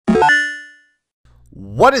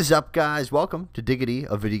What is up, guys? Welcome to Diggity,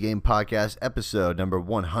 a video game podcast, episode number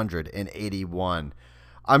 181.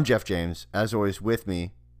 I'm Jeff James, as always with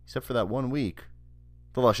me, except for that 1 week,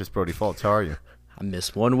 the luscious Brody Fultz. How are you? I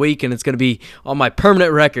missed 1 week, and it's going to be on my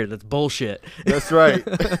permanent record. That's bullshit. That's right.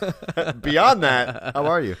 Beyond that, how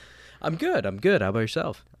are you? I'm good. How about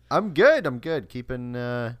yourself? I'm good. Keeping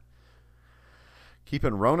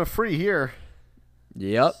Rona free here.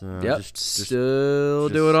 Yep. So Still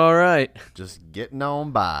doing all right. Just getting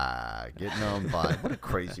on by. What a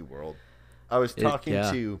crazy world. I was talking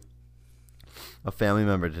to a family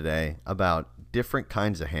member today about different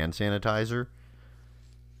kinds of hand sanitizer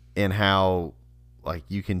and how, like,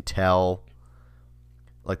 you can tell,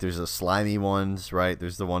 like, there's the slimy ones, right?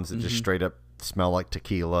 There's the ones that just straight up smell like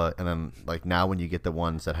tequila. And then, like, now when you get the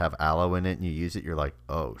ones that have aloe in it and you use it, you're like,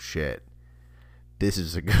 oh, shit. This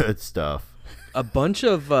is the good stuff. A bunch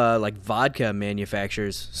of like vodka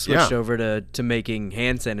manufacturers switched over to making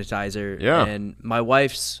hand sanitizer. Yeah. And my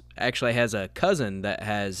wife's actually has a cousin that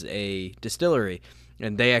has a distillery,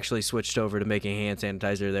 and they actually switched over to making hand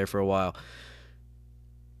sanitizer there for a while.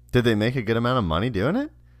 Did they make a good amount of money doing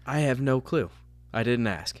it? I have no clue. I didn't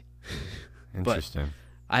ask. Interesting.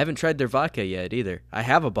 I haven't tried their vodka yet either. I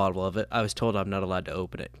have a bottle of it. I was told I'm not allowed to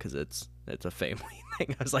open it because it's a family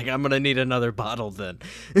thing. I was like, I'm going to need another bottle then.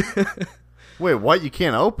 Wait, what? You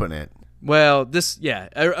can't open it? Well,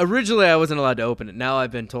 originally I wasn't allowed to open it. Now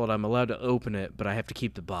I've been told I'm allowed to open it, but I have to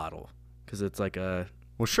keep the bottle because it's like a...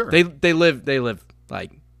 Well, sure. They live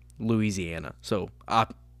like Louisiana, so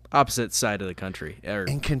opposite side of the country.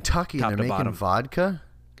 In Kentucky, they're making bottom. Vodka?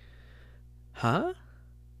 Huh?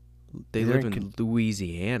 They live in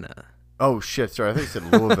Louisiana. Oh, shit. Sorry, I think you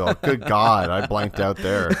said Louisville. Good God, I blanked out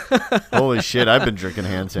there. Holy shit, I've been drinking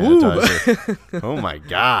hand sanitizer. Oh, my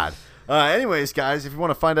God. Anyways, guys, if you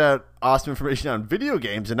want to find out awesome information on video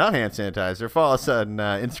games and not hand sanitizer, follow us on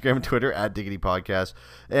Instagram and Twitter at Diggity Podcast.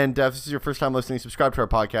 And if this is your first time listening, subscribe to our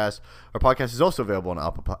podcast. Our podcast is also available on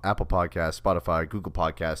Apple Podcasts, Spotify, Google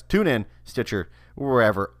Podcasts, TuneIn, Stitcher,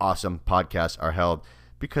 wherever awesome podcasts are held,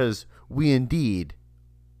 because we indeed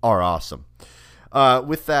are awesome.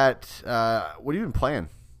 With that, what have you been playing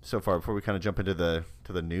so far before we kind of jump into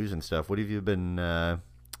the news and stuff? What have you been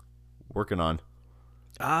working on?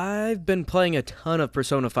 I've been playing a ton of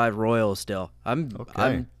Persona 5 Royal still. I'm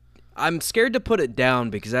scared to put it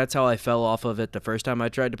down because that's how I fell off of it the first time I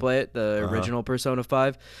tried to play it, the original Persona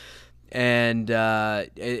 5. And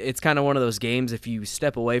it's kind of one of those games, if you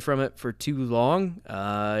step away from it for too long,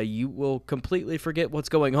 you will completely forget what's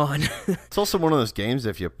going on. It's also one of those games,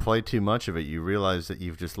 if you play too much of it, you realize that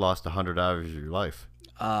you've just lost 100 hours of your life.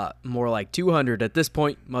 More like 200 at this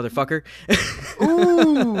point, motherfucker.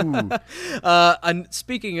 Ooh. And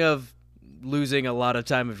speaking of losing a lot of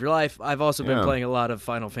time of your life, I've also been playing a lot of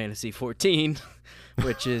Final Fantasy XIV,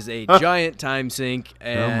 which is a giant time sink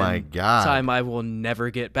and oh my God. Time I will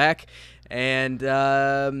never get back. And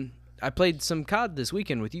I played some COD this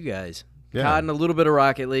weekend with you guys. Yeah. COD and a little bit of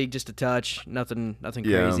Rocket League, just a touch. Nothing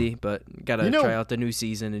crazy, but gotta try out the new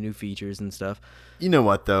season and new features and stuff. You know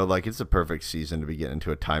what, though? Like, it's a perfect season to be getting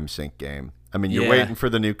into a time sink game. I mean, you're waiting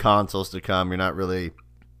for the new consoles to come. You're not really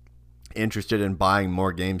interested in buying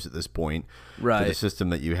more games at this point for the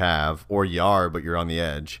system that you have. Or you are, but you're on the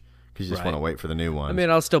edge because you just want to wait for the new one. I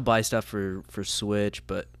mean, I'll still buy stuff for Switch,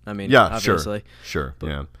 but, I mean, obviously. Sure,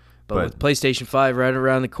 but, But with PlayStation 5 right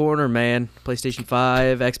around the corner, man. PlayStation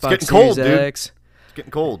 5, Xbox Series X. Dude. It's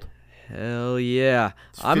getting cold. Hell yeah.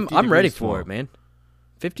 I'm ready for it, man.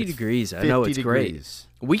 50 degrees. I know it's great.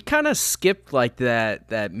 We kind of skipped like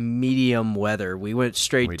that medium weather. We went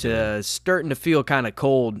straight to starting to feel kind of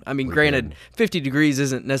cold. I mean, granted, 50 degrees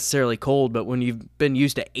isn't necessarily cold, but when you've been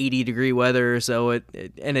used to 80-degree weather or so,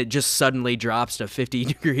 it just suddenly drops to 50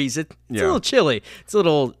 degrees, it's a little chilly. It's a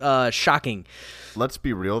little shocking. Let's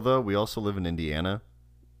be real, though. We also live in Indiana.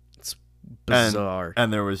 It's bizarre.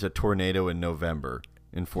 And there was a tornado in November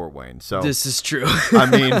in Fort Wayne. So this is true. I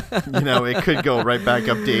mean, it could go right back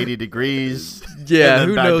up to 80 degrees. Yeah, and then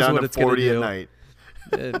who back knows down what to it's going to 40 do. at night.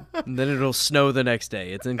 And then it'll snow the next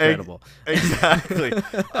day. It's incredible. Exactly.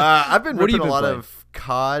 I've been ripping a lot playing? of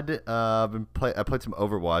COD. I played some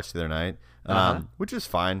Overwatch the other night, which is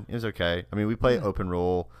fine. It was okay. I mean, we play open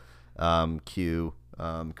role, queue,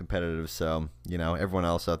 competitive. So everyone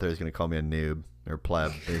else out there is going to call me a noob or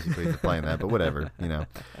pleb basically for playing that. But whatever,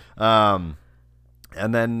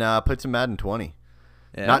 And then played some Madden 20.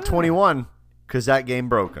 Yeah. Not 21, because that game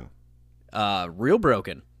broken. Real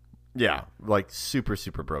broken. Yeah, like super,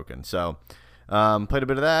 super broken. So played a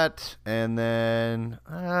bit of that. And then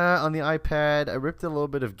on the iPad, I ripped a little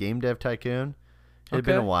bit of Game Dev Tycoon. It had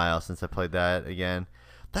been a while since I played that again.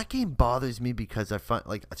 That game bothers me because I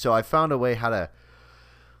found a way how to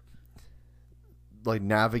like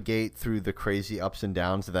navigate through the crazy ups and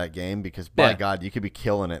downs of that game because by God, you could be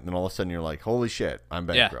killing it and then all of a sudden you're like, holy shit, I'm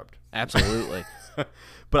bankrupt. Yeah, absolutely.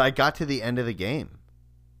 But I got to the end of the game.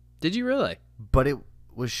 Did you really? But it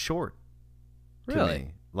was short. Really? To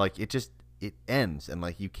me. Like it ends and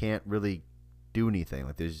like you can't really do anything.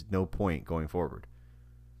 Like there's no point going forward.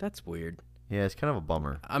 That's weird. Yeah, it's kind of a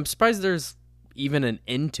bummer. I'm surprised there's even an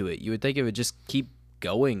end to it. You would think it would just keep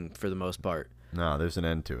going for the most part. No, there's an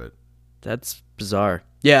end to it. That's bizarre.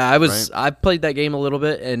 Yeah, I played that game a little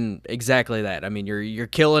bit and exactly that. I mean, you're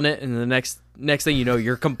killing it and the next thing you know,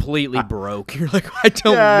 you're completely broke. You're like, I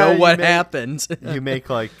don't know what happened. You make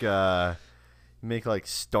like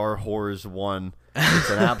Star Wars 1. It's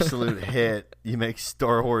an absolute hit. You make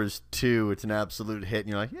Star Wars 2. It's an absolute hit. And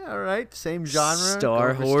you're like, yeah, all right, same genre.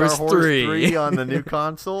 Star Wars 3 on the new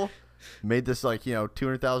console. Made this like,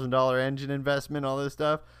 $200,000 engine investment, all this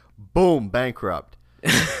stuff. Boom, bankrupt.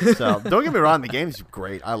 So don't get me wrong, the game's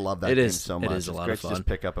great. I love that game so much. It is a lot of fun. To just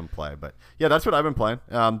pick up and play. But yeah, that's what I've been playing.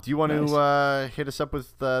 Do you want to hit us up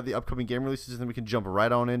with the upcoming game releases, and then we can jump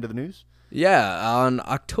right on into the news? Yeah, on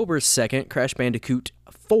October 2nd, Crash Bandicoot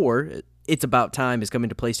 4, It's About Time, is coming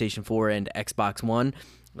to PlayStation 4 and Xbox One.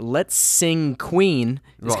 Let's Sing Queen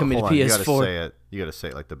is coming to PS4. You gotta say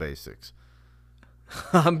it like the basics.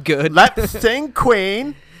 I'm good. Let's Sing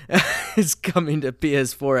Queen is coming to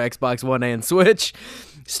PS4, Xbox One, and Switch.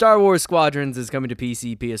 Star Wars Squadrons is coming to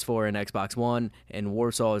PC, PS4, and Xbox One, and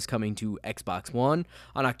Warsaw is coming to Xbox One.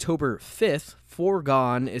 On October 5th,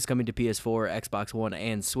 Foregone is coming to PS4, Xbox One,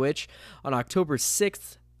 and Switch. On October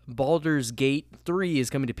 6th, Baldur's Gate 3 is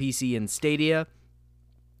coming to PC and Stadia.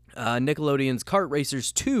 Nickelodeon's Kart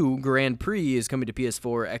Racers 2 Grand Prix is coming to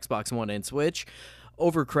PS4, Xbox One, and Switch.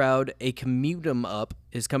 Overcrowd, A Commute 'em Up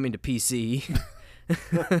is coming to PC.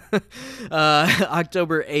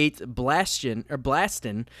 October 8th,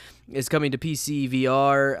 Blastin' is coming to PC,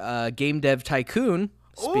 VR. Game Dev Tycoon,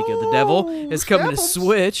 speak of the devil, is coming to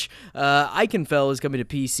Switch. Eichenfell is coming to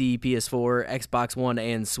PC, PS4, Xbox One,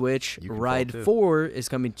 and Switch. Ride 4 is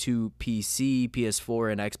coming to PC,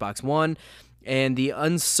 PS4, and Xbox One. And The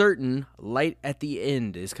Uncertain Light at the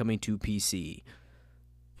End is coming to PC.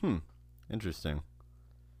 Interesting.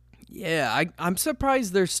 Yeah, I'm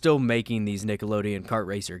surprised they're still making these Nickelodeon kart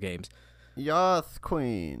racer games. Yoth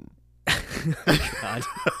Queen. God.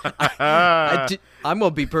 I'm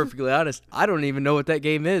going to be perfectly honest. I don't even know what that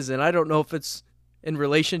game is, and I don't know if it's in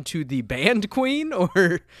relation to the band Queen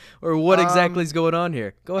or what exactly is going on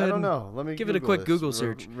here. Go ahead. I don't know. Let me give it a quick Google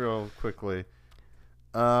search. Real quickly.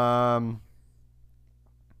 Oh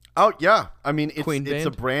yeah. I mean, it's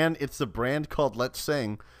a brand. It's a brand called Let's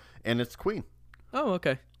Sing, and it's Queen. Oh,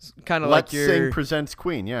 okay. Kind of Let's like your Sing presents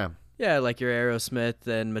Queen, yeah. Yeah, like your Aerosmith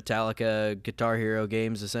and Metallica Guitar Hero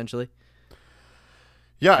games, essentially.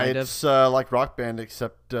 Yeah, it's like Rock Band,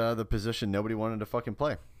 except the position nobody wanted to fucking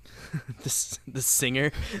play. the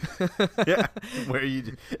singer. Yeah, where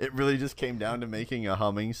it really just came down to making a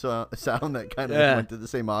humming sound that kind of went to the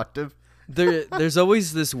same octave. There's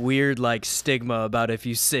always this weird like stigma about if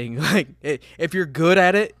you sing. Like if you're good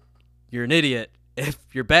at it, you're an idiot. If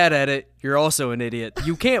you're bad at it, you're also an idiot.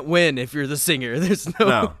 You can't win if you're the singer. There's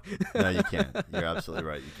no, you can't. You're absolutely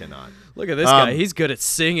right. You cannot. Look at this guy. He's good at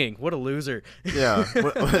singing. What a loser. Yeah.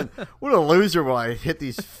 What a loser while I hit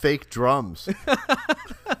these fake drums.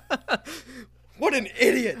 What an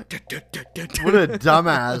idiot. What a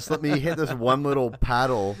dumbass. Let me hit this one little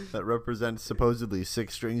paddle that represents supposedly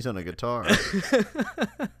 6 strings on a guitar.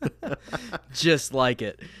 Just like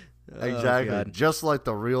it. Exactly. Oh, just like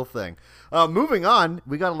the real thing. Moving on,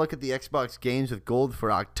 we got to look at the Xbox games with gold for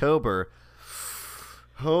October.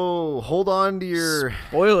 Oh, hold on to your...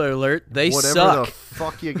 Spoiler alert, they whatever suck. Whatever the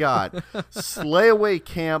fuck you got. Slayaway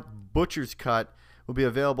Camp Butcher's Cut will be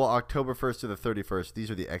available October 1st to the 31st. These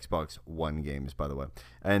are the Xbox One games, by the way.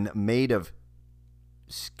 And made of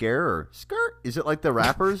skirt. Is it like the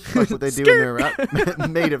rappers? Like what they do in their rap?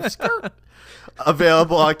 Made of skirt.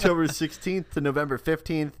 Available October 16th to November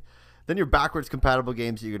 15th. Then your backwards compatible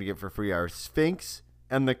games that you're going to get for free are Sphinx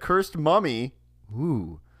and The Cursed Mummy.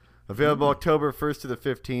 Ooh. Available October 1st to the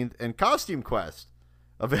 15th. And Costume Quest.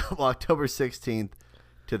 Available October 16th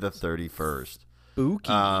to the 31st.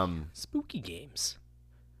 Spooky games.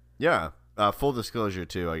 Yeah. Full disclosure,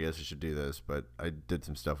 too. I guess I should do this. But I did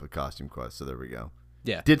some stuff with Costume Quest, so there we go.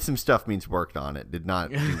 Yeah. Did some stuff means worked on it. Did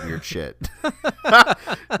not do weird shit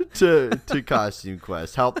to Costume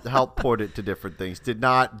Quest. Help port it to different things. Did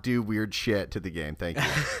not do weird shit to the game. Thank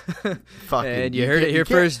you. And you heard it here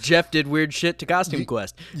first. Jeff did weird shit to Costume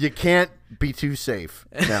Quest. You can't be too safe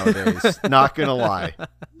nowadays. Not gonna lie.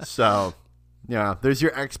 So, yeah, there's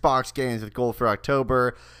your Xbox games with goal for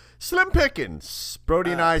October. Slim pickings.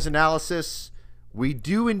 Brody and I's analysis. We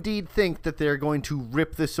do indeed think that they're going to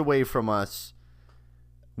rip this away from us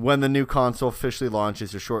when the new console officially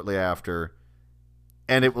launches or shortly after,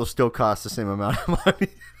 and it will still cost the same amount of money.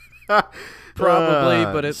 Probably,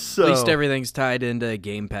 but at least everything's tied into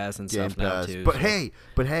Game Pass and stuff now too. But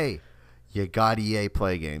hey, you got EA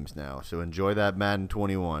Play games now, so enjoy that Madden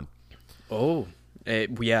 21. Oh,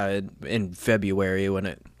 yeah, in February when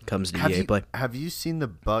it comes to EA Play. Have you seen the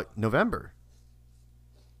bug? November.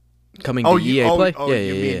 Coming to EA Play? Oh,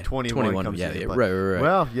 you mean 21 comes to EA Play. Right.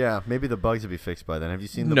 Well, yeah, maybe the bugs will be fixed by then. Have you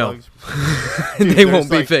seen the bugs? Dude, they won't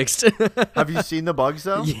be fixed. Have you seen the bugs,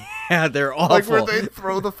 though? Yeah, they're awful. Like where they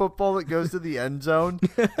throw the football that goes to the end zone,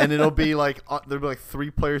 and it'll be like, there'll be like 3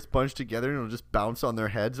 players bunched together, and it'll just bounce on their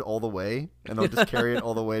heads all the way, and they'll just carry it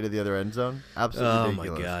all the way to the other end zone. Absolutely ridiculous.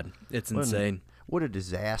 Oh, my God. It's insane. What a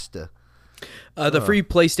disaster. The free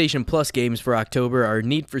PlayStation Plus games for October are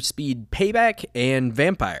Need for Speed Payback and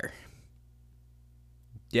Vampire.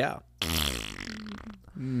 Yeah.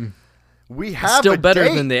 We have still a better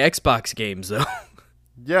date. than the Xbox games, though.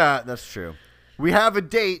 Yeah, that's true. We have a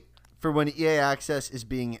date for when EA Access is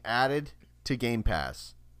being added to Game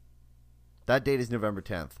Pass. That date is November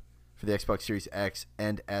 10th for the Xbox Series X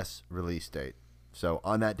and S release date. So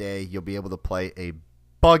on that day, you'll be able to play a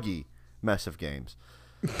buggy mess of games.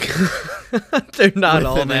 They're not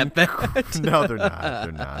all that bad. No, they're not.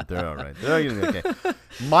 They're not. They're all right. They're going to be okay.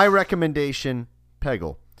 My recommendation,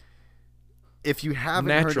 Peggle. If you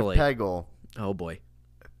haven't heard of Peggle, oh boy,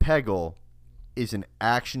 Peggle is an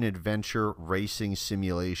action-adventure racing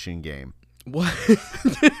simulation game. What?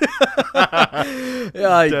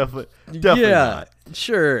 Definitely yeah, not.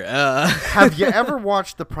 Sure. Have you ever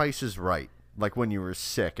watched The Price is Right? Like when you were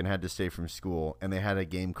sick and had to stay from school, and they had a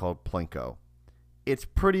game called Plinko. It's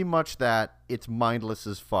pretty much that. It's mindless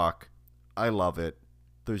as fuck. I love it.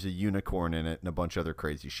 There's a unicorn in it and a bunch of other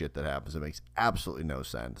crazy shit that happens. It makes absolutely no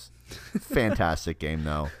sense. Fantastic game,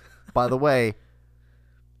 though. By the way,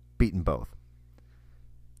 beaten both.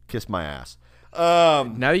 Kiss my ass. Now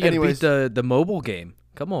you got to beat the mobile game.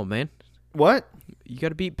 Come on, man. What? You got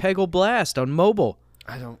to beat Peggle Blast on mobile.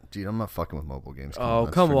 Dude, I'm not fucking with mobile games.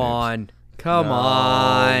 Come on. Come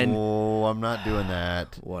on. Oh, I'm not doing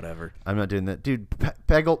that. Whatever. I'm not doing that. Dude,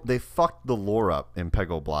 Peggle, they fucked the lore up in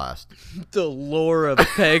Peggle Blast. The lore of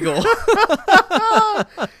Peggle.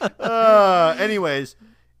 Anyways,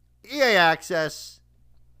 EA Access,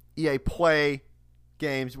 EA Play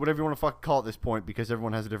games, whatever you want to fucking call it at this point, because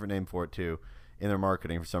everyone has a different name for it too in their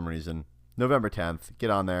marketing for some reason. November 10th, get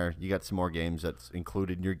on there. You got some more games that's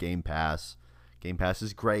included in your Game Pass. Game Pass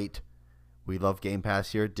is great. We love Game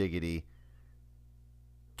Pass here at Diggity.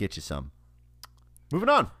 Get you some. Moving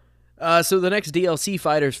on. So the next DLC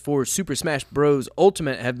fighters for Super Smash Bros.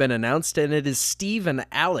 Ultimate have been announced, and it is Steve and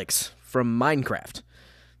Alex from Minecraft.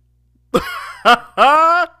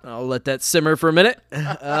 I'll let that simmer for a minute.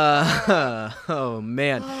 Oh,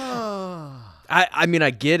 man. I mean, I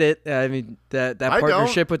get it. I mean, that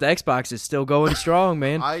partnership with Xbox is still going strong,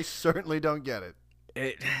 man. I certainly don't get it.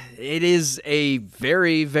 It is a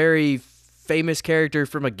very, very famous character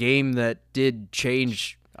from a game that did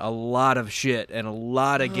change a lot of shit, and a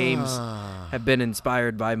lot of games have been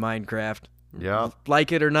inspired by Minecraft. Yeah.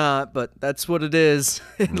 Like it or not, but that's what it is.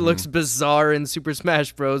 It looks bizarre in Super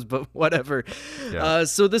Smash Bros., but whatever. Yeah.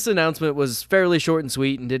 So this announcement was fairly short and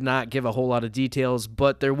sweet and did not give a whole lot of details,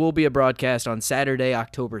 but there will be a broadcast on Saturday,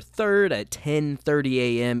 October 3rd at 10:30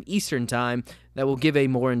 a.m. Eastern Time that will give a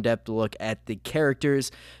more in-depth look at the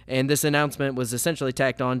characters. And this announcement was essentially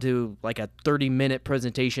tacked on to like a 30-minute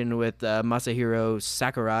presentation with Masahiro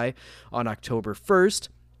Sakurai on October 1st.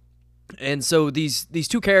 And so these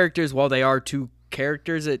two characters, while they are two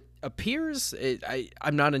characters, it appears,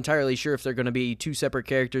 I'm not entirely sure if they're going to be two separate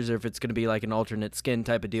characters or if it's going to be like an alternate skin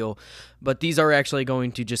type of deal. But these are actually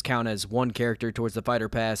going to just count as one character towards the Fighter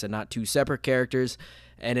Pass and not two separate characters.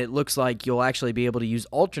 And it looks like you'll actually be able to use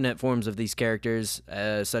alternate forms of these characters,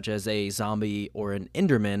 such as a zombie or an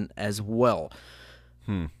Enderman as well.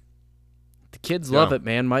 The kids love it,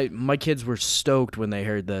 man. My kids were stoked when they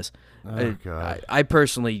heard this. Oh, God. I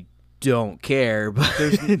personally don't care, but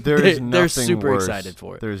they're super excited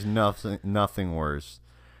for it. There's nothing worse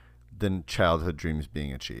than childhood dreams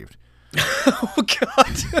being achieved. Oh,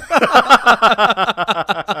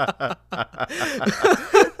 God.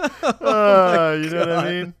 You know what I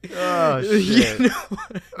mean? Oh, shit.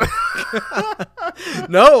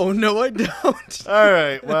 No, I don't. All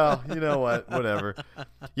right. Well, you know what? Whatever.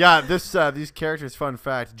 Yeah, these characters, fun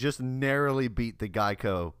fact, just narrowly beat the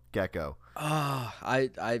Gecko.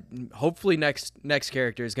 I hopefully next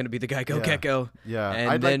character is going to be the Geico Gecko. Yeah. And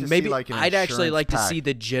I'd then like to maybe see, like, an I'd actually like insurance to see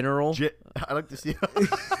the general. I'd like to see.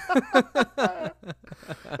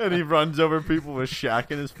 And he runs over people with Shaq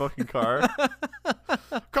in his fucking car.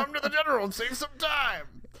 Come to the general and save some time.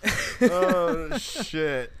 Oh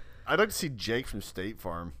shit! I'd like to see Jake from State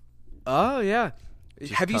Farm. Oh yeah.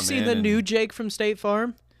 Have you seen the new Jake from State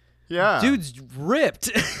Farm? Yeah. Dude's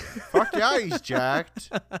ripped. Fuck yeah, he's jacked.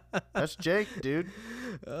 That's Jake, dude.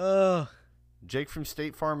 Jake from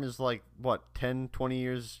State Farm is like, what, 10, 20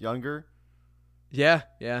 years younger? Yeah.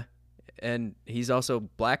 And he's also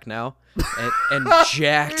black now and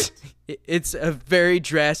jacked. It's a very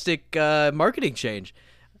drastic marketing change.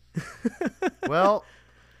 Well,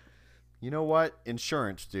 you know what?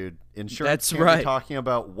 Insurance, dude. Insurance That's right. Be talking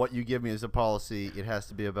about what you give me as a policy. It has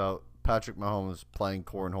to be about Patrick Mahomes playing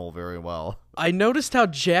cornhole very well. I noticed how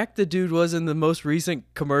jacked the dude was in the most recent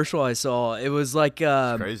commercial I saw. It was like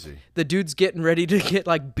crazy. The dude's getting ready to get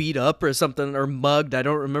like beat up or something or mugged. I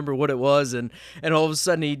don't remember what it was, and all of a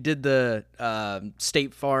sudden he did the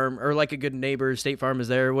State Farm or like a good neighbor. State Farm is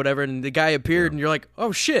there or whatever, and the guy appeared, and you're like,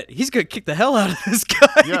 oh shit, he's gonna kick the hell out of this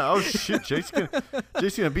guy. Yeah. Oh shit, Jake's gonna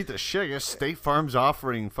beat the shit. I guess State Farm's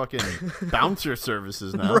offering fucking bouncer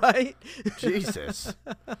services now. Right? Jesus.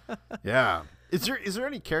 Yeah. Is there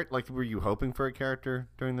any character, like, were you hoping for a character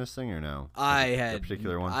during this thing or no? I had a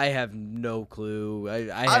particular one. I have no clue.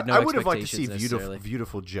 I had no. I would have liked to see necessarily.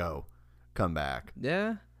 beautiful Joe come back.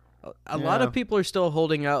 Yeah, a lot of people are still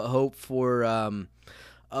holding out hope for.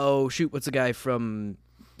 Oh shoot, what's the guy from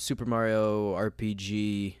Super Mario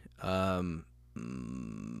RPG? I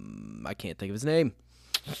can't think of his name.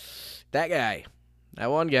 That guy. That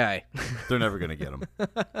one guy. They're never going to get him.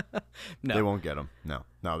 No. They won't get him.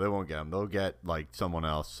 No, they won't get him. They'll get, like, someone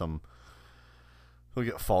else. They'll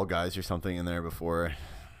get Fall Guys or something in there before.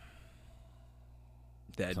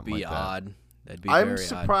 That'd be like odd. That. That'd be very odd. I'm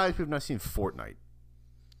surprised we've not seen Fortnite.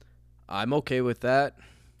 I'm okay with that.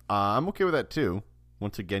 I'm okay with that, too.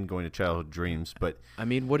 Once again, going to childhood dreams, but I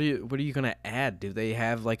mean, what are you gonna add? Do they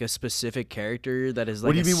have like a specific character that is like?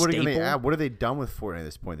 What do you mean? Staple? What are they gonna add? What have they done with Fortnite at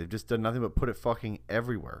this point? They've just done nothing but put it fucking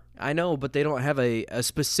everywhere. I know, but they don't have a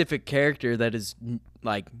specific character that is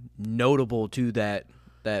like notable to that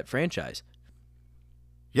franchise.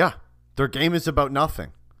 Yeah, their game is about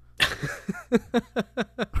nothing.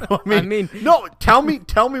 I mean, no. Tell me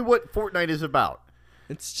what Fortnite is about.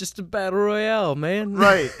 It's just a battle royale, man.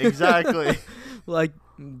 Right, exactly. Like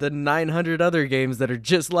the 900 other games that are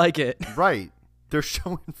just like it. Right. They're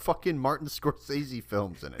showing fucking Martin Scorsese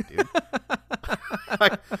films in it, dude.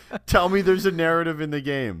 Like, tell me there's a narrative in the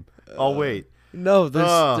game. I'll wait. No,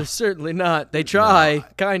 there's certainly not. They try,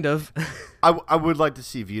 kind of. I would like to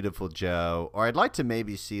see Beautiful Joe, or I'd like to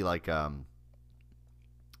maybe see like I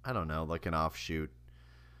don't know, like an offshoot,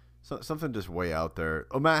 something just way out there.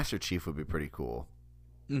 Oh, Master Chief would be pretty cool.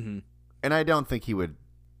 Mm-hmm. And I don't think he would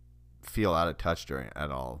feel out of touch during it at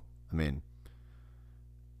all. I mean,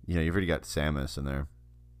 you know, you've already got Samus in there,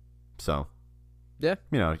 so yeah,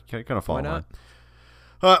 you know, kind of follow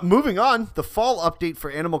on. Moving on, the fall update for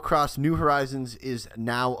Animal Crossing New Horizons is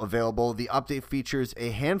now available. The update features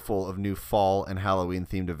a handful of new fall and Halloween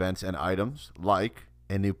themed events and items, like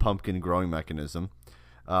a new pumpkin growing mechanism,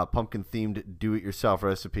 pumpkin themed do-it-yourself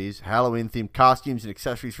recipes, Halloween themed costumes and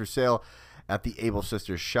accessories for sale at the Able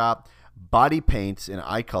Sisters shop, body paints and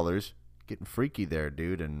eye colors. Getting freaky there,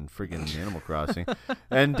 dude, and freaking Animal Crossing.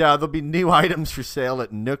 And there'll be new items for sale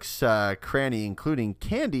at Nook's Cranny, including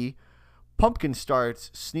candy, pumpkin starts,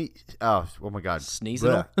 Sneasonal?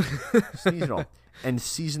 Sneasonal, and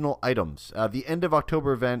seasonal items. The end of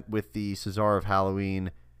October event with the Caesar of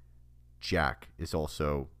Halloween, Jack, is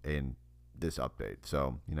also in this update.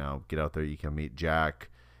 So, you know, get out there, you can meet Jack,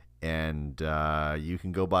 and you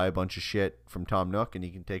can go buy a bunch of shit from Tom Nook, and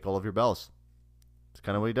you can take all of your bells. It's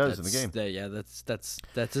kind of what he does in the game. Yeah,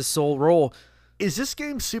 that's his sole role. Is this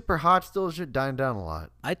game super hot still, or is it dying down a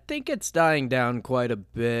lot? I think it's dying down quite a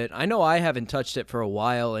bit. I know I haven't touched it for a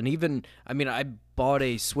while, and even, I mean, I bought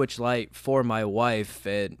a Switch Lite for my wife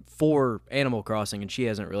for Animal Crossing, and she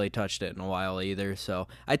hasn't really touched it in a while either. So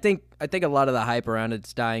I think a lot of the hype around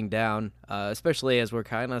it's dying down, especially as we're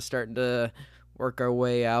kind of starting to work our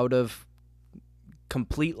way out of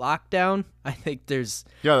complete lockdown. I think there's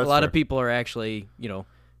a lot of people are actually, you know,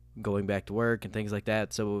 going back to work and things like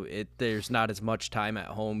that. So there's not as much time at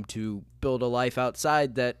home to build a life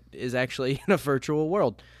outside that is actually in a virtual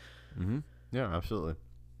world. Mm-hmm. Yeah, absolutely.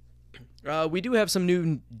 We do have some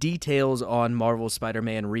new details on Marvel's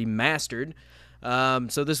Spider-Man Remastered.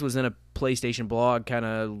 So this was in a PlayStation blog kind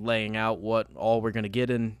of laying out what all we're going to get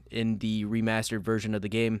in the remastered version of the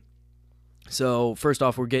game. So first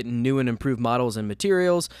off, we're getting new and improved models and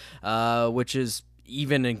materials, which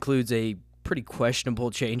even includes a pretty questionable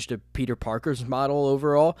change to Peter Parker's model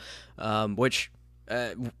overall, which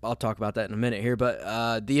I'll talk about that in a minute here.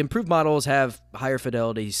 But the improved models have higher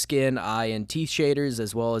fidelity skin, eye, and teeth shaders,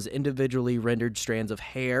 as well as individually rendered strands of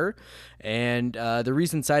hair. And the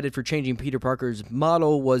reason cited for changing Peter Parker's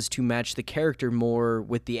model was to match the character more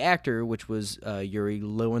with the actor, which was Yuri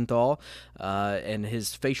Lowenthal, and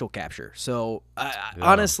his facial capture. So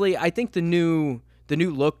honestly, I think the new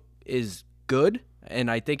look is good.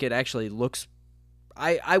 And I think it actually looks,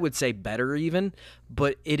 I would say better even,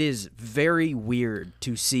 but it is very weird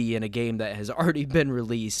to see in a game that has already been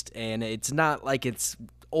released, and it's not like it's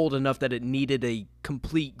old enough that it needed a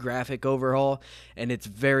complete graphic overhaul, and it's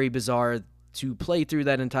very bizarre to play through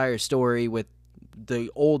that entire story with the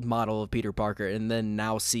old model of Peter Parker and then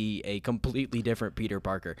now see a completely different Peter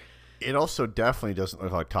Parker. It also definitely doesn't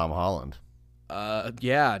look like Tom Holland.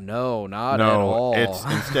 Yeah, no, not at all.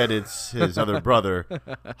 Instead it's his other brother,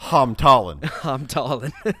 Hamtalin.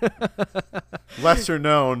 Lesser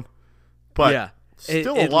known, but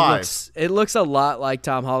still alive. It looks a lot like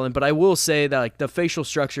Tom Holland, but I will say that like the facial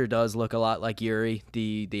structure does look a lot like Yuri,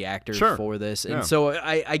 the actor for this. And so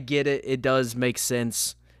I get it. It does make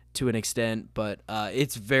sense to an extent, but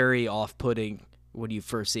it's very off-putting when you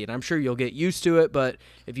first see it. I'm sure you'll get used to it, but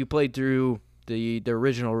if you played through the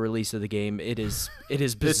original release of the game, it is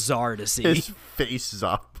bizarre to see. His face is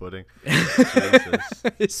off-putting.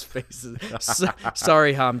 His face is...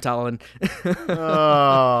 sorry, Hamtalin.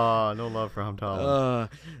 Oh, no love for Hamtalin.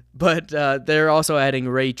 But they're also adding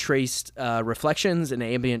ray-traced reflections and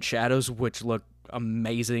ambient shadows, which look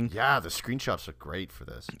amazing. Yeah, the screenshots look great for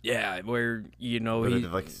this. Yeah, where,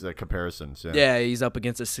 like the comparisons. Yeah, he's up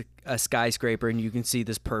against a skyscraper, and you can see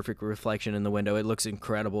this perfect reflection in the window. It looks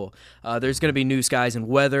incredible. There's going to be new skies and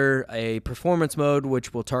weather, a performance mode,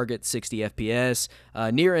 which will target 60 FPS,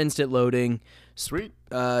 near instant loading, sweet,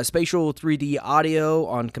 spatial 3D audio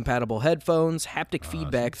on compatible headphones, haptic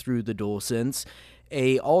feedback through the DualSense,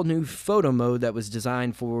 a all-new photo mode that was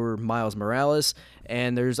designed for Miles Morales,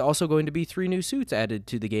 and there's also going to be 3 new suits added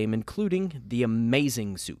to the game, including the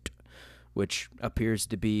Amazing suit, which appears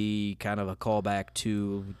to be kind of a callback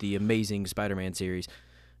to the Amazing Spider-Man series.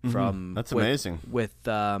 That's amazing.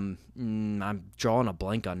 I'm drawing a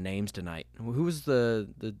blank on names tonight. Who was the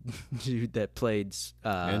dude that played...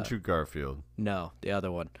 Andrew Garfield. No, the other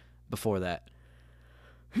one before that.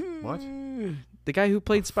 What? The guy who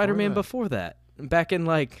played Spider-Man before that. Back in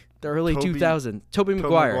like the early 2000s. Tobey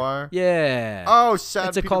Maguire. Yeah. Oh,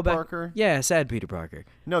 sad Peter Parker? Yeah, sad Peter Parker.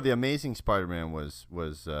 No, the Amazing Spider-Man was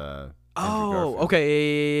Andrew Garfield.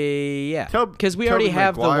 Okay, yeah. Because we already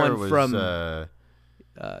have the one from...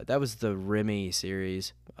 that was the Remy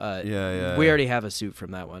series. Yeah. We already have a suit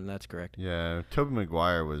from that one. That's correct. Yeah, Tobey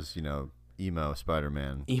Maguire was, emo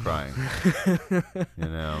Spider-Man crying,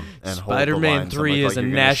 and Spider-Man 3 is a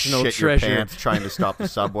national treasure. Your pants trying to stop the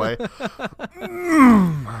subway.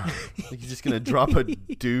 You're just gonna drop a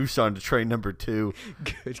deuce on train number 2.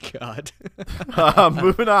 Good God.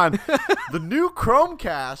 Moving on. The new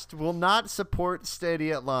Chromecast will not support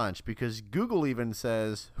Stadia at launch because Google even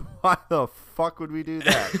says, "Why the fuck would we do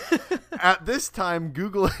that?" At this time,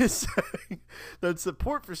 Google is saying that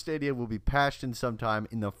support for Stadia will be patched in sometime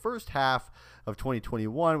in the first half of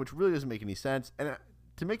 2021, which really doesn't make any sense. And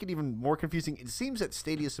to make it even more confusing, it seems that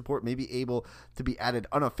Stadia support may be able to be added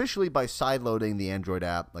unofficially by sideloading the Android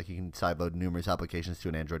app. Like you can sideload numerous applications to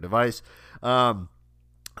an Android device.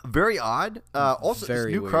 Very odd. Also, this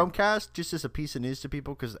new weird. Chromecast, just as a piece of news to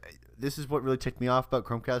people, because this is what really ticked me off about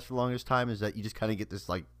Chromecast for the longest time, is that you just kind of get this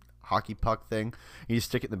like hockey puck thing. You just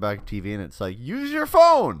stick it in the back of the TV, and it's like, use your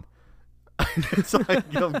phone. It's like,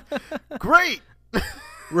 great.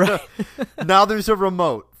 Right. Now there's a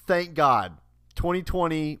remote. Thank God.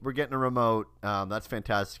 2020, we're getting a remote. That's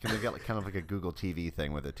fantastic. And they've got kind of like a Google TV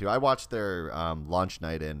thing with it too. I watched their launch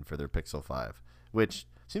night in for their Pixel 5, which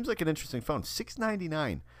seems like an interesting phone.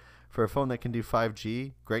 $699 for a phone that can do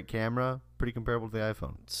 5G. Great camera. Pretty comparable to the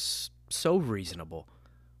iPhone. It's so reasonable.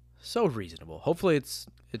 So reasonable. Hopefully it's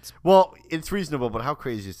Well, it's reasonable, but how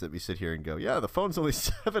crazy is that we sit here and go, yeah, the phone's only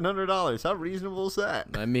 $700. How reasonable is that?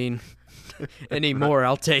 I mean, any more,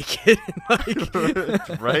 I'll take it.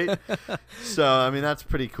 Right? So, I mean, that's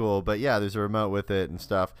pretty cool. But yeah, there's a remote with it and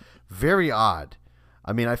stuff. Very odd.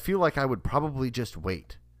 I mean, I feel like I would probably just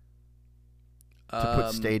wait to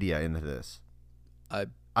put Stadia into this. I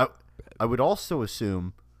would also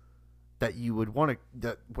assume that you would want to,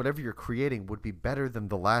 that whatever you're creating would be better than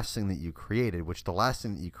the last thing that you created, which the last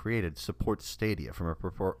thing that you created supports Stadia from a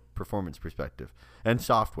performance perspective and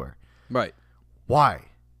software. Right. Why?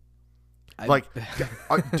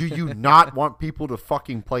 Do you not want people to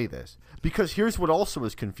fucking play this? Because here's what also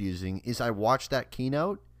is confusing is I watched that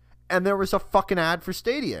keynote and there was a fucking ad for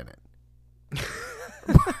Stadia in it.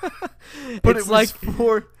 But it was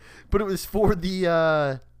for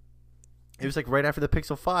the it was like right after the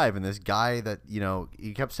Pixel 5, and this guy that, you know,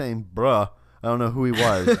 he kept saying, bruh. I don't know who he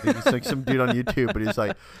was. I think he's like some dude on YouTube, but he's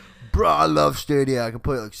like, bruh, I love Stadia. I can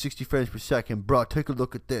play it like 60 frames per second. Bruh, take a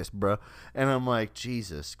look at this, bruh. And I'm like,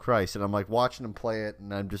 Jesus Christ. And I'm like watching him play it,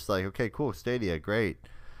 and I'm just like, okay, cool, Stadia, great.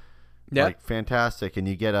 Yeah. Like, fantastic. And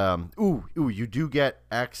you get, you do get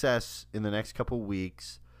access in the next couple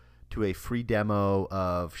weeks to a free demo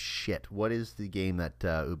of shit. What is the game that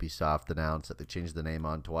Ubisoft announced that they changed the name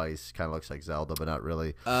on twice? Kind of looks like Zelda, but not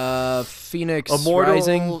really. Phoenix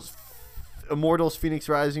Rising. Immortals, Phoenix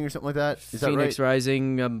Rising, or something like that. Is Phoenix that right?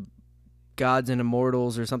 Rising, Gods and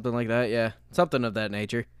Immortals, or something like that. Yeah, something of that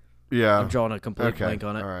nature. Yeah, I'm drawing a complete blank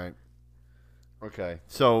on it. All right. Okay,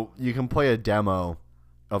 so you can play a demo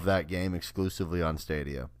of that game exclusively on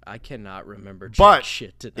Stadia. I cannot remember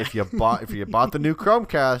shit tonight. if you bought the new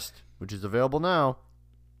Chromecast, which is available now,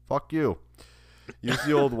 fuck you. Use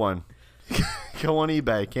the old one. Go on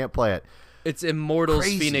eBay. Can't play it. It's Immortals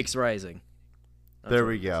Phoenix Rising. There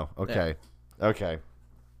we go. Okay. Yeah. Okay.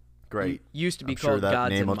 Great. It used to be Gods called and Monsters.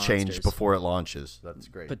 That name will Monsters. change before it launches. That's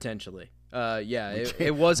great. Potentially.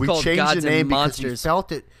 It was called Gods Gods the name and Monsters. We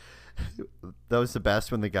felt it. That was the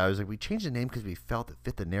best when the guy was like, we changed the name because we felt it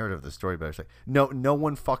fit the narrative of the story. But I was like, no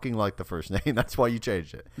one fucking liked the first name. That's why you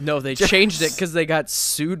changed it. No, they changed it because they got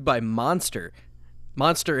sued by Monster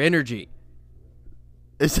Energy.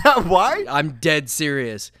 Is that why? I'm dead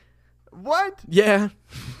serious. What? Yeah.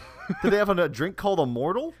 Did they have a drink called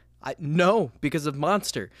Immortal? No, because of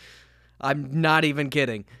Monster. I'm not even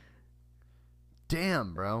kidding.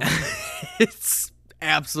 Damn, bro. It's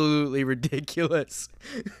absolutely ridiculous.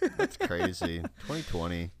 That's crazy.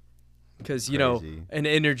 2020. Because, you know, an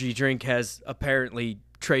energy drink has apparently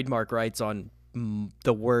trademark rights on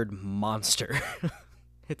the word monster.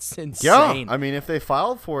 It's insane. Yeah, I mean, if they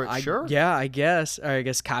filed for it, sure. Yeah, I guess. Or I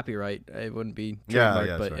guess copyright. It wouldn't be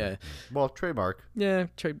trademark, but right. Well, trademark. Yeah,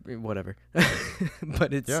 whatever.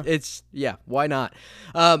 But it's why not?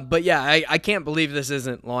 But yeah, I can't believe this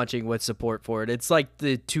isn't launching with support for it. It's like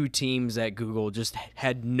the two teams at Google just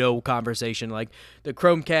had no conversation. Like the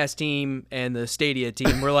Chromecast team and the Stadia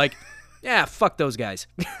team were like, yeah, fuck those guys.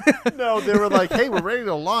 No, they were like, hey, we're ready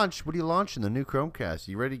to launch. What are you launching? The new Chromecast.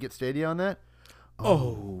 You ready to get Stadia on that?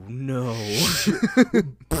 Oh no.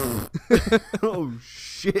 Oh,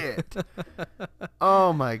 shit.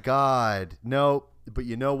 Oh, my God. No, but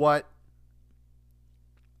you know what?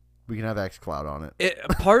 We can have xCloud on it.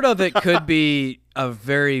 Part of it could be a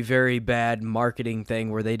very, very bad marketing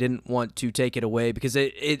thing where they didn't want to take it away because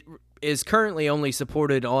it is currently only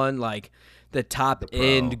supported on like the top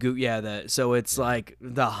end. So it's like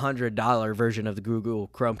the $100 version of the Google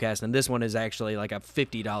Chromecast, and this one is actually like a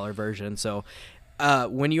 $50 version. So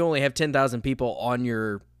when you only have 10,000 people on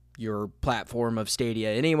your platform of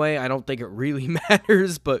Stadia anyway, I don't think it really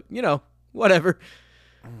matters, but, you know, whatever.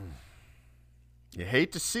 You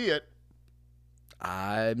hate to see it.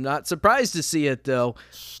 I'm not surprised to see it, though.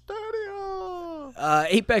 Stadia!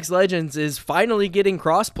 Apex Legends is finally getting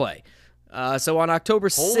crossplay. So on October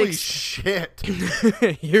 6th... Holy shit.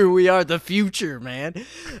 Here we are, the future, man.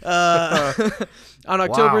 On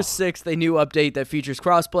October 6th, a new update that features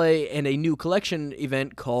crossplay and a new collection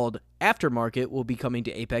event called Aftermarket will be coming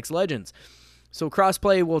to Apex Legends. So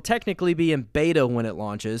crossplay will technically be in beta when it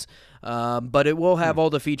launches, but it will have all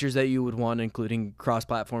the features that you would want, including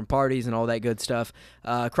cross-platform parties and all that good stuff.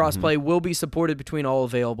 Crossplay will be supported between all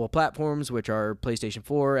available platforms, which are PlayStation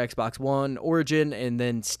 4, Xbox One, Origin, and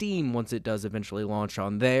then Steam once it does eventually launch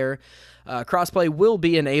on there. Crossplay will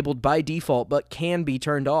be enabled by default, but can be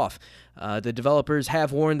turned off. The developers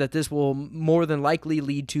have warned that this will more than likely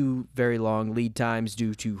lead to very long lead times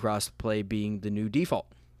due to crossplay being the new default.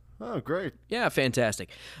 Oh, great. Yeah,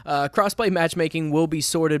 fantastic. Crossplay matchmaking will be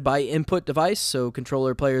sorted by input device, so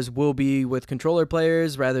controller players will be with controller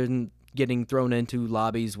players rather than getting thrown into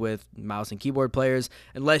lobbies with mouse and keyboard players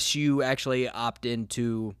unless you actually opt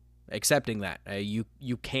into accepting that.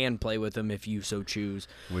 You can play with them if you so choose.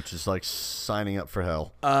 Which is like signing up for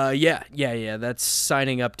hell. Yeah. That's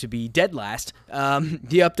signing up to be dead last.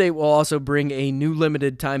 The update will also bring a new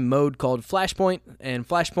limited time mode called Flashpoint, and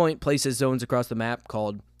Flashpoint places zones across the map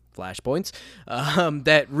called flashpoints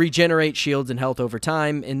that regenerate shields and health over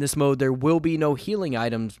time. In this mode, there will be no healing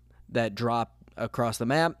items that drop across the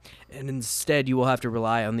map, and instead you will have to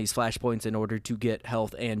rely on these flashpoints in order to get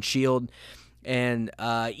health and shield. And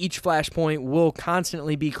each flashpoint will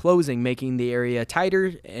constantly be closing, making the area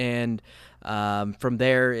tighter, and from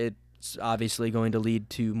there it's obviously going to lead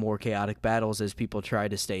to more chaotic battles as people try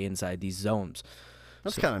to stay inside these zones.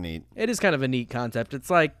 That's kind of neat. It is kind of a neat concept. It's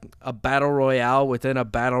like a battle royale within a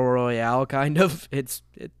battle royale, kind of. It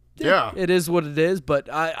is what it is, but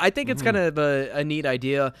I think it's kind of a neat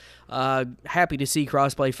idea. Happy to see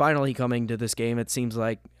crossplay finally coming to this game. It seems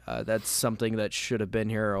like that's something that should have been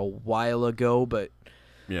here a while ago, but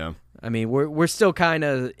yeah, I mean we're still kind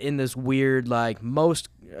of in this weird, like,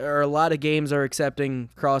 a lot of games are accepting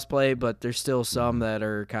crossplay, but there's still some that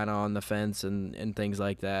are kind of on the fence and things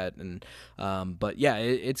like that. And but yeah,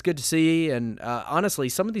 it's good to see. And honestly,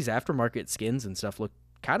 some of these aftermarket skins and stuff look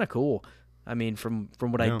kind of cool. I mean, from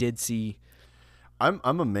what I did see. I'm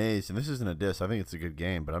amazed, and this isn't a diss. I think it's a good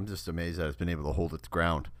game, but I'm just amazed that it's been able to hold its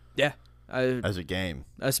ground. Yeah. As a game,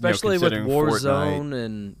 especially with Warzone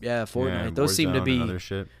and Fortnite, those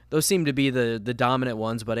seem to be the dominant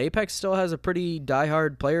ones. But Apex still has a pretty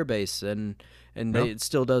diehard player base, and it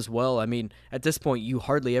still does well. I mean, at this point, you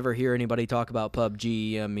hardly ever hear anybody talk about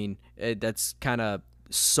PUBG. I mean, that's kind of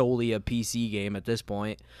solely a PC game at this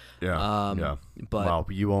point. Yeah, But well,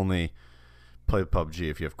 you only play PUBG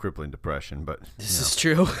if you have crippling depression. But this is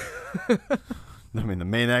true. I mean, the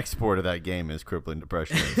main export of that game is crippling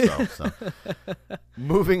depression itself. So,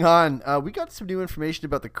 moving on, we got some new information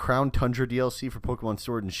about the Crown Tundra DLC for Pokemon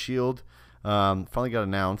Sword and Shield. Finally got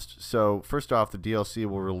announced. So, first off, the DLC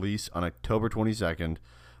will release on October 22nd,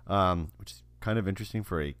 which is kind of interesting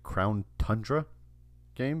for a Crown Tundra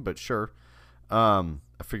game, but sure. I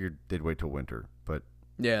figured they'd wait till winter, but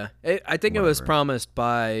yeah, I think it was promised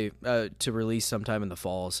to release sometime in the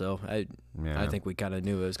fall. So I think we kind of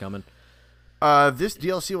knew it was coming. This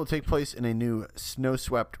DLC will take place in a new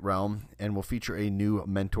snow-swept realm and will feature a new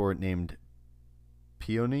mentor named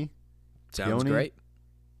Peony. Sounds great.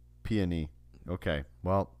 Peony. Okay.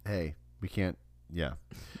 Well, hey, we can't. Yeah.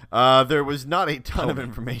 There was not a ton of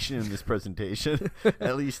information in this presentation.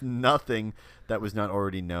 At least nothing that was not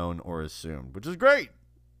already known or assumed, which is great.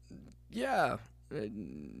 Yeah.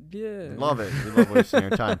 Love it. We love wasting our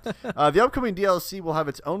time. The upcoming DLC will have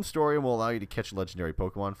its own story and will allow you to catch legendary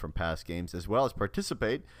Pokemon from past games, as well as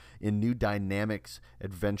participate in new Dynamax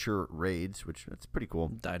adventure raids, which that's pretty cool.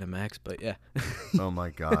 Dynamax, but yeah. Oh my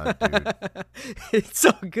god, dude. It's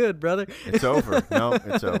so good, brother. It's over. No,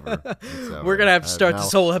 it's over. We're going to have to start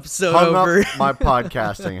this whole episode over. Up my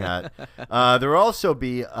podcasting hat. There will also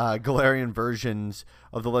be Galarian versions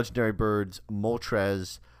of the legendary birds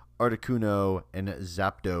Moltres, Articuno, and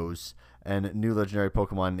Zapdos, and new legendary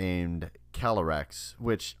Pokemon named Calyrex,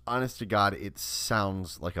 which, honest to God, it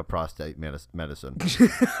sounds like a prostate medicine.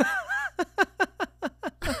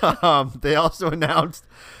 They also announced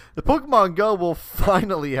the Pokemon Go will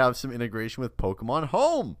finally have some integration with Pokemon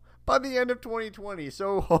Home by the end of 2020,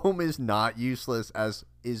 so Home is not useless, as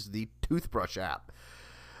is the Toothbrush app.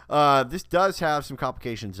 This does have some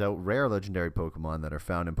complications, though. Rare legendary Pokemon that are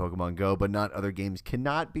found in Pokemon Go, but not other games,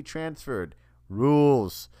 cannot be transferred.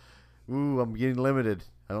 Rules. Ooh, I'm getting limited.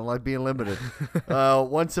 I don't like being limited.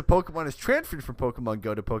 Once a Pokemon is transferred from Pokemon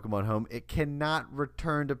Go to Pokemon Home, it cannot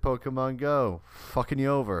return to Pokemon Go. Fucking you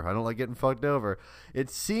over. I don't like getting fucked over. It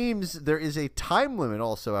seems there is a time limit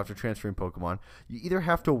also after transferring Pokemon. You either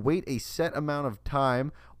have to wait a set amount of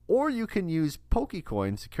time, or you can use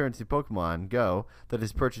Pokecoins, currency Pokemon Go, that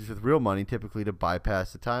is purchased with real money, typically to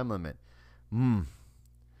bypass the time limit.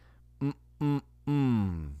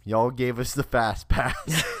 Y'all gave us the Fast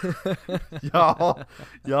Pass.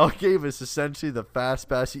 Y'all gave us essentially the Fast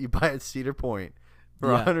Pass that you buy at Cedar Point for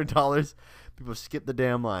 $100. People skip the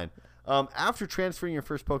damn line. After transferring your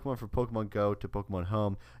first Pokemon from Pokemon Go to Pokemon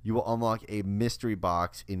Home, you will unlock a mystery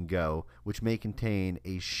box in Go, which may contain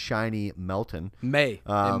a shiny Melton.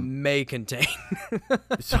 It may contain.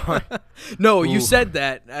 Sorry. No, you said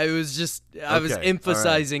that. I was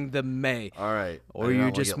emphasizing the may. All right. Or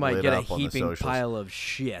you just might get a heaping pile of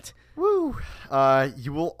shit. Woo.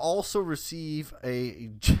 You will also receive a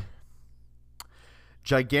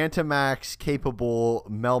Gigantamax capable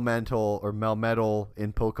Melmetal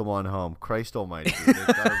in Pokemon Home. Christ almighty, dude.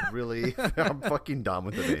 I'm fucking done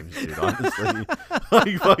with the names, dude, honestly.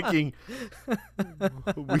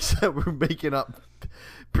 We said we're making up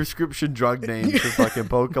prescription drug names for fucking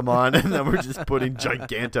Pokemon, and then we're just putting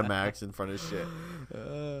Gigantamax in front of shit.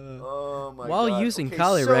 Oh my While God. using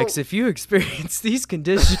Calyrex, if you experience these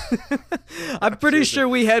conditions, I'm pretty sure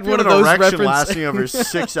we had one of an those erection references. lasting over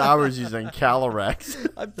 6 hours using Calyrex.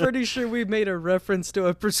 I'm pretty sure we made a reference to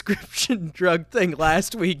a prescription drug thing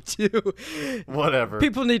last week too. Whatever.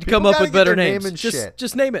 People need to come up with better names. Shit.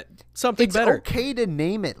 Just name it something better. It's okay to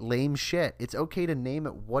name it lame shit. It's okay to name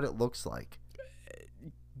it what it looks like.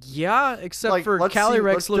 Yeah, except Like, for let's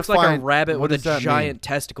Calyrex looks like a define rabbit what with a does that giant mean?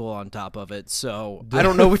 testicle on top of it. So I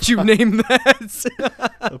don't know what you named that.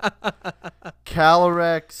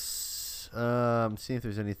 Calyrex. See if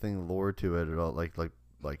there's anything lore to it at all. Like.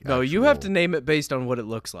 No, you have to name it based on what it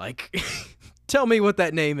looks like. Tell me what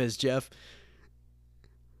that name is, Jeff.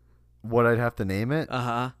 What I'd have to name it?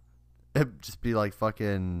 Uh-huh. It'd just be like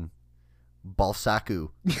fucking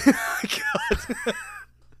Balsaku.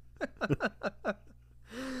 God.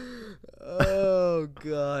 Oh,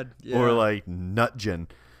 God. Yeah. Or like Nutgen.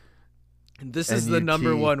 This is the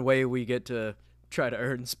number one way we get to try to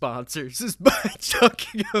earn sponsors is by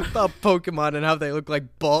talking about Pokemon and how they look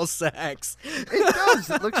like ball sacks. It does.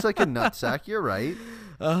 It looks like a nutsack. You're right.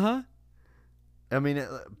 Uh-huh. I mean,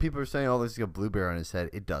 people are saying, "Oh, there's like a blue bear on his head."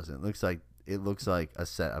 It doesn't. It looks like a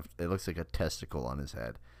testicle on his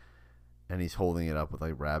head, and he's holding it up with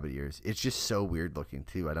like rabbit ears. It's just so weird looking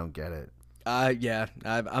too. I don't get it. Yeah,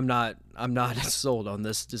 I'm not sold on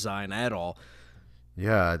this design at all.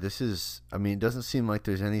 Yeah, this is. I mean, it doesn't seem like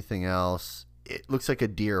there's anything else. It looks like a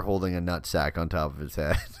deer holding a nutsack on top of his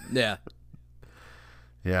head. Yeah.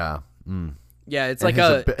 Yeah. Mm. Yeah, it's And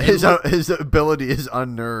like his ability is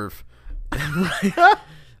unnerve. Right.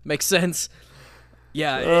 Makes sense.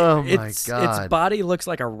 Yeah. Oh my Its body looks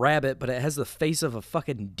like a rabbit, but it has the face of a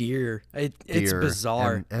fucking deer. It's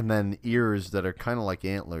bizarre. And then ears that are kind of like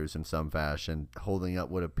antlers in some fashion, holding up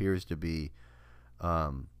what appears to be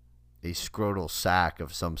a scrotal sack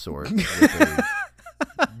of some sort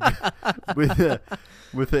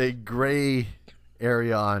with a gray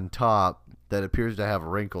area on top that appears to have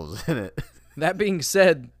wrinkles in it. That being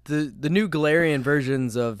said, the new Galarian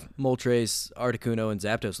versions of Moltres, Articuno, and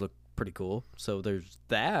Zapdos look pretty cool. So there's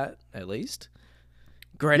that, at least.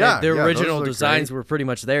 Granted, the original designs were pretty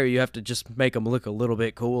much there. You have to just make them look a little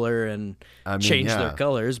bit cooler and change their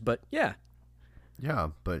colors. But yeah. Yeah,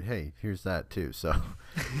 but hey, here's that too. So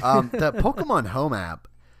that Pokemon Home app,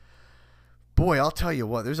 boy, I'll tell you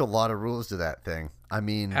what, there's a lot of rules to that thing. I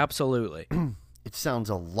mean, absolutely. It sounds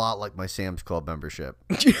a lot like my Sam's Club membership,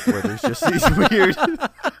 where there's just these weird.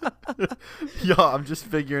 Yeah, I'm just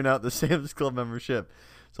figuring out the Sam's Club membership.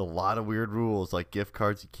 It's a lot of weird rules, like gift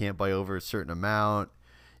cards you can't buy over a certain amount.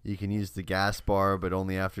 You can use the gas bar, but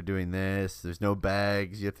only after doing this. There's no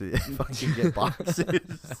bags. You have to fucking get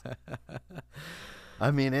boxes. I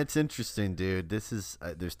mean, it's interesting, dude. This is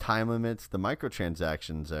there's time limits. The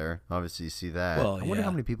microtransactions there, obviously, you see that. Well, I wonder how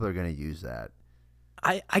many people are going to use that.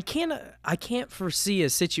 I can't foresee a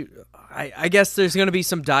situation. I guess there's going to be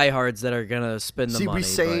some diehards that are going to spend the money.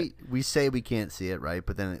 We say we can't see it, right?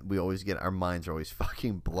 But then we always get our minds are always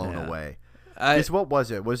fucking blown away. What was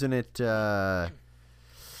it? Wasn't it?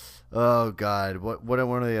 Oh God! What are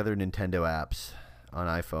one of the other Nintendo apps on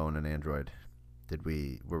iPhone and Android?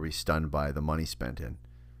 Were we stunned by the money spent in?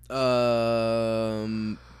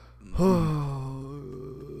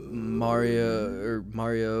 Mario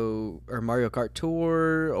Kart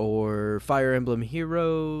Tour or Fire Emblem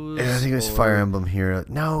Heroes. Yeah, I think it was Fire Emblem Hero.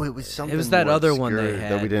 No, it was something. It was that other one they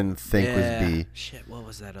had that we didn't think would be. Shit, what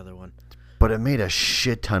was that other one? But it made a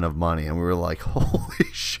shit ton of money, and we were like,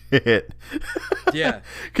 "Holy shit!" Yeah,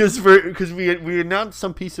 because we announced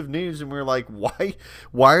some piece of news, and we were like,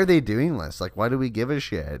 "Why are they doing this? Like, why do we give a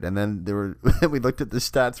shit?" And then we looked at the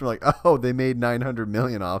stats, and we're like, "Oh, they made $900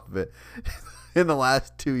 million off of it in the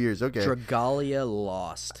last 2 years." Okay, Dragalia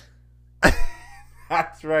lost.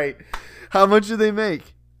 That's right. How much did they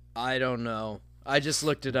make? I don't know. I just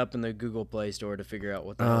looked it up in the Google Play Store to figure out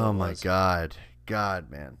what the hell it was. Oh my God,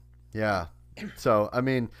 man. Yeah. So, I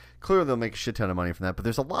mean, clearly they'll make a shit ton of money from that, but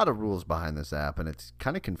there's a lot of rules behind this app, and it's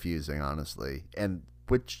kind of confusing, honestly. And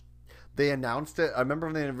which they announced it. I remember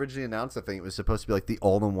when they originally announced the thing, it was supposed to be like the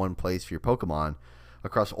all-in-one place for your Pokemon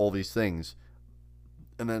across all these things.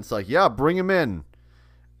 And then it's like, yeah, bring them in.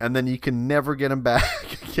 And then you can never get them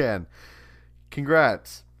back again.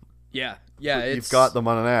 Congrats. Yeah, you've got them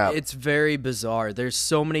on an app. It's very bizarre. There's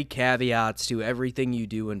so many caveats to everything you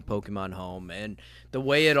do in Pokemon Home, and the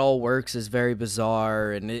way it all works is very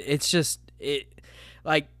bizarre. And it's just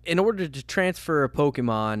like in order to transfer a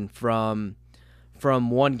Pokemon from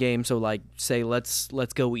one game. So like say let's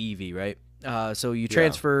go Eevee, right? So you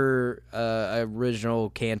transfer original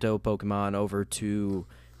Kanto Pokemon over to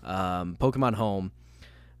Pokemon Home.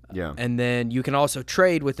 Yeah. And then you can also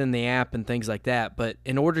trade within the app and things like that. But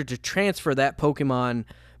in order to transfer that Pokemon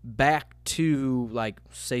back to, like,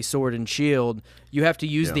 say, Sword and Shield, you have to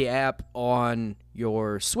use the app on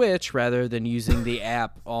your Switch rather than using the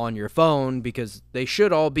app on your phone, because they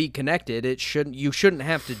should all be connected. You shouldn't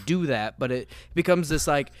have to do that, but it becomes this,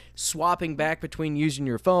 like, swapping back between using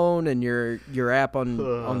your phone and your app on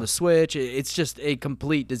the Switch. It's just a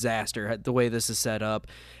complete disaster the way this is set up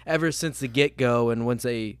ever since the get-go. And when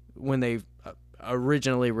they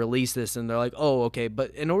originally released this, and they're like, oh, okay, but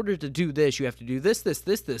in order to do this, you have to do this.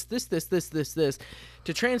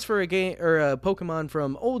 To transfer a game or a Pokemon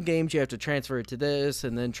from old games, you have to transfer it to this,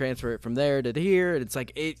 and then transfer it from there to here. And it's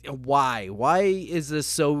like, why? Why is this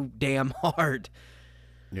so damn hard?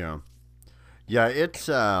 Yeah, it's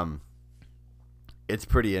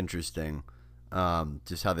pretty interesting,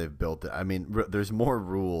 just how they've built it. I mean, there's more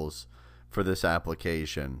rules for this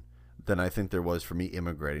application than I think there was for me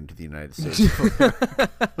immigrating to the United States.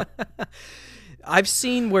 I've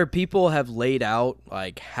seen where people have laid out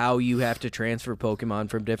like how you have to transfer Pokemon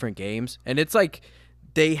from different games, and it's like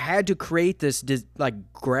they had to create this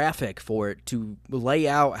like graphic for it to lay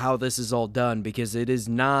out how this is all done, because it is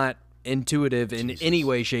not intuitive in any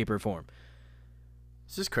way, shape, or form.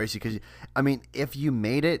 This is crazy because, I mean, if you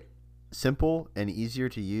made it simple and easier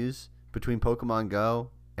to use between Pokemon Go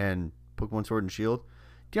and Pokemon Sword and Shield,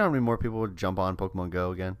 do you know how many more people would jump on Pokemon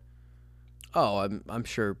Go again? Oh, I'm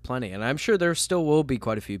sure plenty, and I'm sure there still will be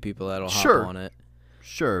quite a few people that'll hop on it.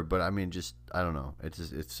 Sure, but I mean, just I don't know.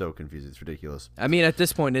 It's so confusing. It's ridiculous. I mean, at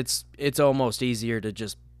this point, it's almost easier to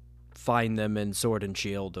just find them in Sword and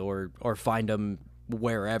Shield, or find them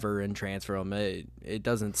wherever and transfer them. It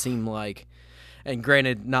doesn't seem like, and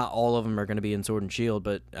granted, not all of them are going to be in Sword and Shield,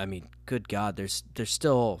 but I mean, good God, there's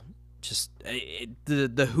still just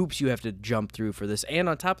the hoops you have to jump through for this, and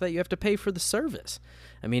on top of that, you have to pay for the service.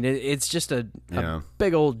 I mean, it's just a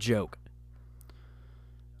big old joke.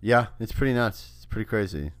 Yeah, it's pretty nuts. It's pretty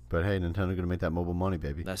crazy. But hey, Nintendo's gonna make that mobile money,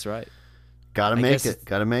 baby. That's right. Gotta make it.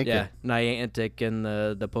 Yeah, Niantic and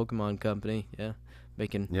the Pokemon Company. Yeah,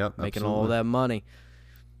 making all that money.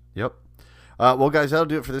 Yep. Well, guys, that'll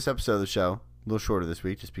do it for this episode of the show. A little shorter this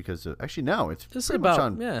week, just because actually no, it's just pretty about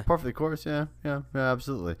much on par for the course. Yeah,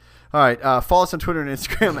 absolutely. All right, follow us on Twitter and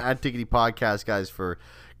Instagram at Diggity Podcast, guys, for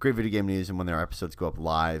great video game news and when their episodes go up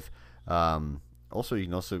live. Also, you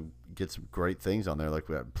can also get some great things on there. Like,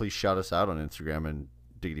 please shout us out on Instagram and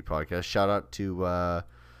Diggity Podcast. Shout out to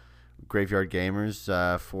Graveyard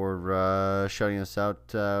Gamers for shouting us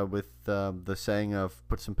out with the saying of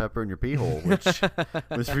 "put some pepper in your pee hole," which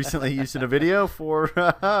was recently used in a video for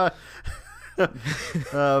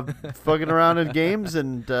fucking around in games,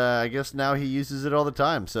 and I guess now he uses it all the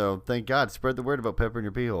time. So thank God. Spread the word about pepper in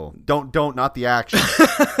your pee hole. Don't not the action.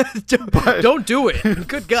 don't do it.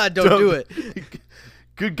 Good God, don't do it.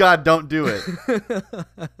 Good God, don't do it.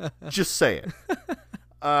 Just say it.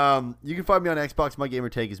 You can find me on Xbox. My gamer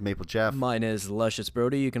tag is Maple Jeff. Mine is Luscious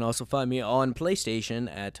Brody. You can also find me on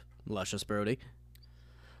PlayStation at Luscious Brody.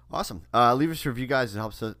 Awesome. Leave us a review, guys. It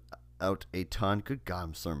helps us out a ton. Good God,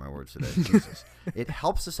 I'm slurring my words today. Jesus. It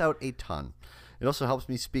helps us out a ton. It also helps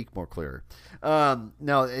me speak more clear.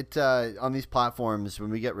 No, it on these platforms, when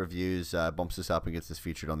we get reviews, bumps us up and gets us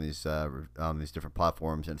featured on these different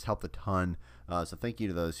platforms, and it's helped a ton. So thank you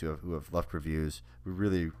to those who have left reviews. We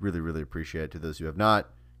really, really, really appreciate it. To those who have not,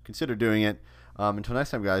 consider doing it. Until next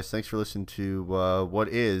time, guys, thanks for listening to what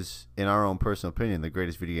is, in our own personal opinion, the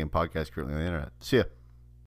greatest video game podcast currently on the internet. See ya.